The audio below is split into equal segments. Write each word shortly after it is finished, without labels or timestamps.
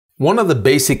One of the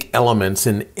basic elements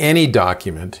in any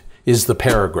document is the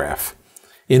paragraph.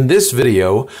 In this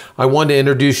video, I want to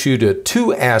introduce you to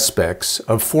two aspects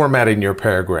of formatting your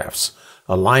paragraphs: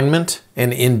 alignment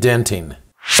and indenting.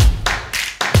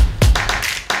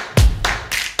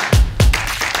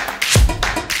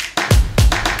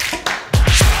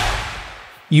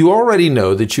 You already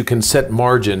know that you can set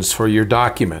margins for your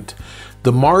document.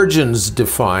 The margins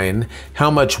define how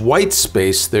much white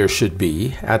space there should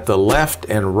be at the left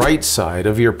and right side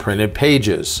of your printed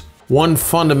pages. One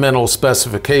fundamental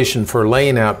specification for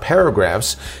laying out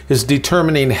paragraphs is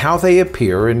determining how they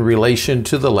appear in relation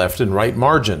to the left and right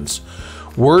margins.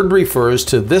 Word refers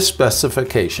to this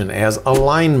specification as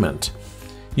alignment.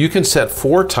 You can set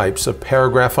 4 types of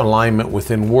paragraph alignment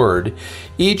within Word,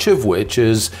 each of which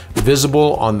is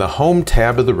visible on the Home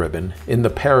tab of the ribbon in the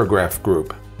Paragraph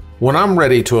group. When I'm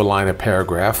ready to align a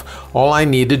paragraph, all I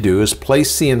need to do is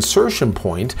place the insertion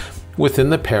point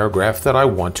within the paragraph that I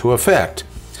want to affect.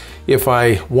 If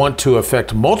I want to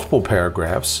affect multiple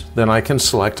paragraphs, then I can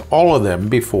select all of them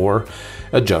before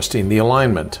adjusting the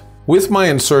alignment. With my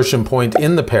insertion point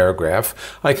in the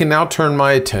paragraph, I can now turn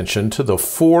my attention to the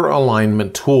 4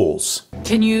 alignment tools.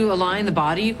 Can you align the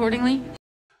body accordingly?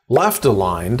 Left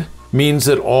aligned means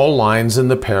that all lines in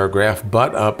the paragraph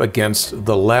butt up against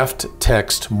the left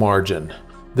text margin.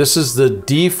 This is the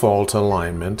default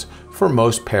alignment for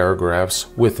most paragraphs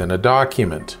within a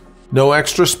document. No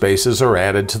extra spaces are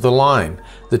added to the line.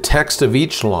 The text of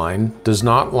each line does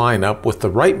not line up with the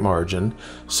right margin,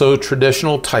 so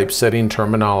traditional typesetting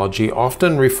terminology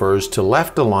often refers to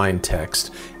left-aligned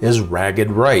text as ragged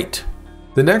right.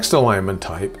 The next alignment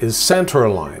type is center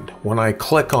aligned. When I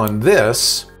click on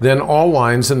this, then all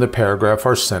lines in the paragraph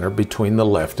are centered between the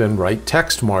left and right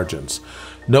text margins.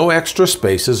 No extra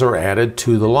spaces are added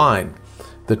to the line.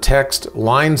 The text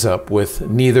lines up with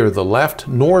neither the left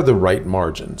nor the right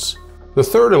margins. The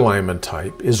third alignment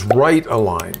type is right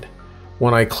aligned.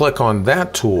 When I click on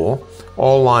that tool,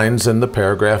 all lines in the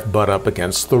paragraph butt up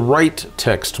against the right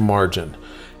text margin.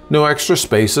 No extra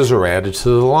spaces are added to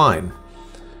the line.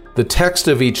 The text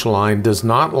of each line does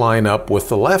not line up with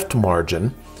the left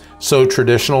margin, so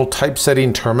traditional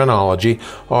typesetting terminology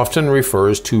often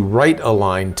refers to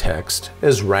right-aligned text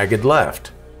as ragged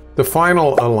left. The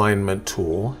final alignment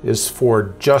tool is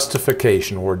for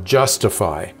justification or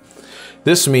justify.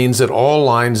 This means that all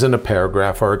lines in a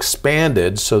paragraph are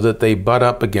expanded so that they butt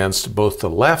up against both the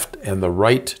left and the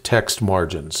right text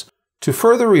margins. To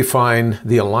further refine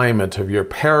the alignment of your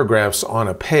paragraphs on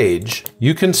a page,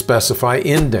 you can specify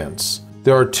indents.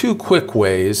 There are 2 quick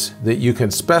ways that you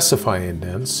can specify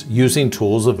indents using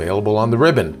tools available on the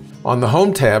ribbon. On the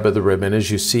Home tab of the ribbon, as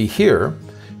you see here,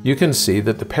 you can see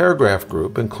that the Paragraph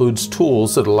group includes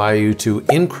tools that allow you to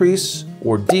increase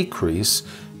or decrease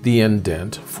the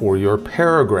indent for your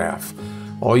paragraph.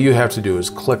 All you have to do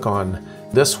is click on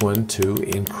this one to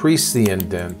increase the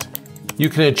indent. You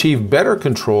can achieve better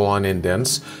control on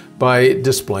indents by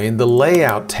displaying the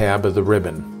Layout tab of the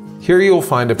ribbon. Here you'll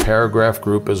find a paragraph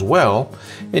group as well,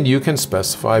 and you can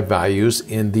specify values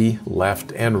in the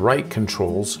left and right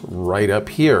controls right up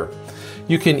here.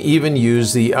 You can even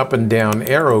use the up and down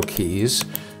arrow keys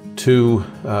to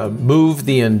move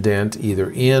the indent either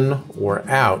in or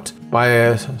out by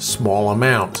a small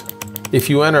amount. If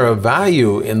you enter a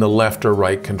value in the left or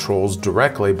right controls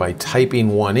directly by typing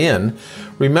one in,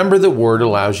 remember that Word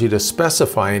allows you to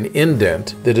specify an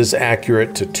indent that is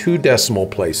accurate to 2 decimal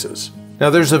places. Now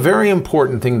there's a very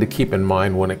important thing to keep in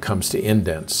mind when it comes to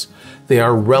indents. They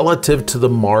are relative to the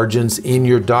margins in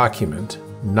your document,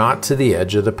 not to the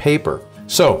edge of the paper.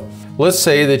 So let's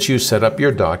say that you set up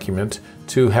your document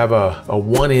to have a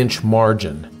 1-inch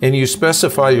margin, and you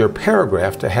specify your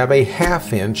paragraph to have a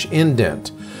 1/2-inch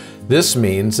indent. This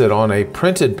means that on a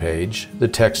printed page, the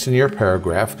text in your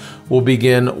paragraph will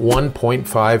begin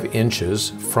 1.5 inches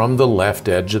from the left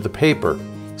edge of the paper.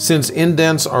 Since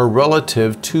indents are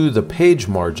relative to the page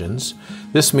margins,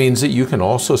 this means that you can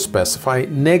also specify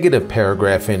negative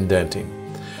paragraph indenting.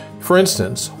 For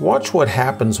instance, watch what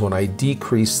happens when I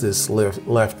decrease this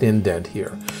left indent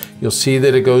here. You'll see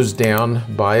that it goes down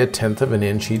by 1/10 of an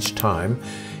inch each time,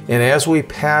 and as we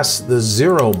pass the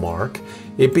 0 mark,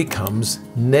 it becomes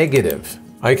negative.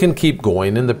 I can keep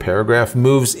going and the paragraph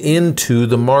moves into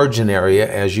the margin area,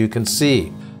 as you can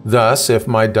see. Thus, if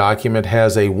my document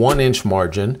has a 1-inch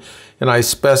margin and I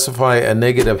specify a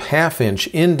negative 1/2-inch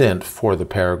indent for the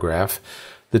paragraph,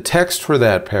 the text for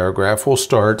that paragraph will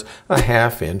start a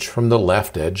 1/2 inch from the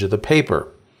left edge of the paper.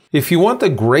 If you want the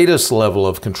greatest level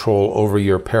of control over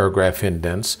your paragraph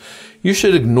indents, you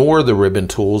should ignore the ribbon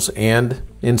tools and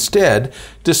instead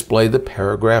display the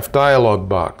paragraph dialog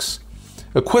box.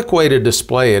 A quick way to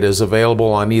display it is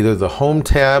available on either the Home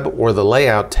tab or the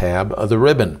Layout tab of the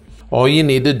ribbon. All you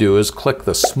need to do is click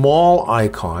the small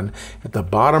icon at the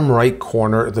bottom right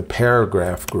corner of the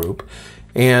paragraph group,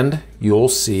 and you'll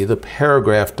see the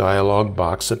paragraph dialog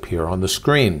box appear on the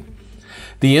screen.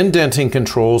 The indenting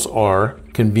controls are,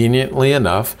 conveniently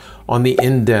enough, on the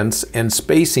Indents and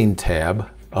Spacing tab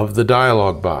of the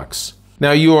dialog box.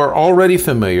 Now, you are already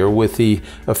familiar with the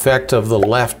effect of the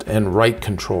left and right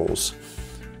controls.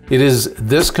 It is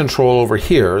this control over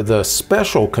here, the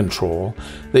special control,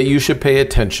 that you should pay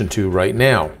attention to right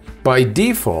now. By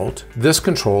default, this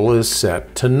control is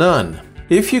set to none.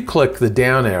 If you click the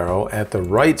down arrow at the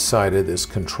right side of this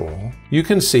control, you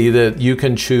can see that you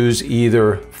can choose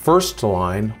either first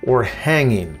line or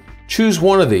hanging. Choose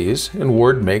one of these and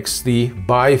Word makes the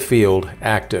by field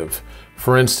active.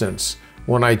 For instance,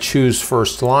 when I choose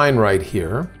first line right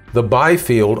here, the by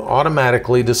field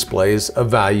automatically displays a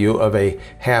value of a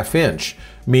 ½ inch,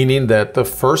 meaning that the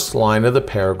first line of the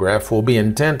paragraph will be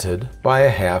indented by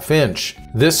a ½ inch.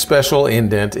 This special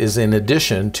indent is in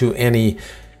addition to any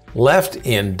left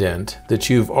indent that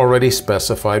you've already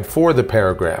specified for the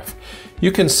paragraph.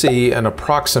 You can see an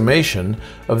approximation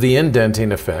of the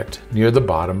indenting effect near the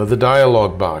bottom of the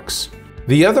dialog box.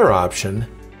 The other option,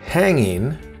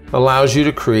 hanging, allows you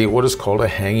to create what is called a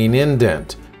hanging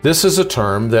indent. This is a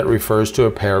term that refers to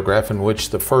a paragraph in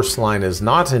which the first line is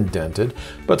not indented,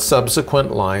 but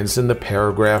subsequent lines in the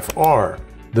paragraph are.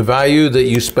 The value that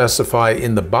you specify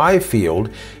in the by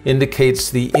field indicates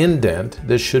the indent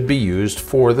that should be used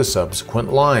for the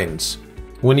subsequent lines.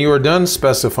 When you are done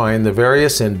specifying the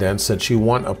various indents that you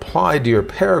want applied to your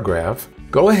paragraph,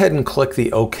 go ahead and click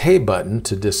the OK button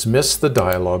to dismiss the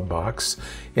dialog box,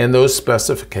 and those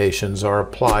specifications are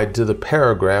applied to the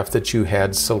paragraph that you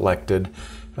had selected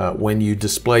when you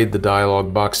displayed the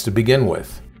dialog box to begin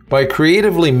with. By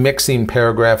creatively mixing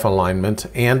paragraph alignment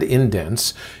and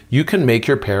indents, you can make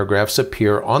your paragraphs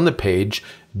appear on the page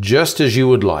just as you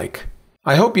would like.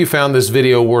 I hope you found this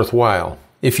video worthwhile.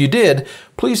 If you did,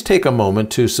 please take a moment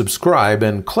to subscribe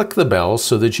and click the bell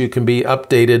so that you can be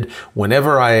updated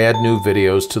whenever I add new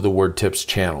videos to the WordTips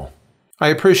channel. I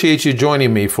appreciate you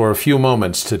joining me for a few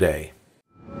moments today.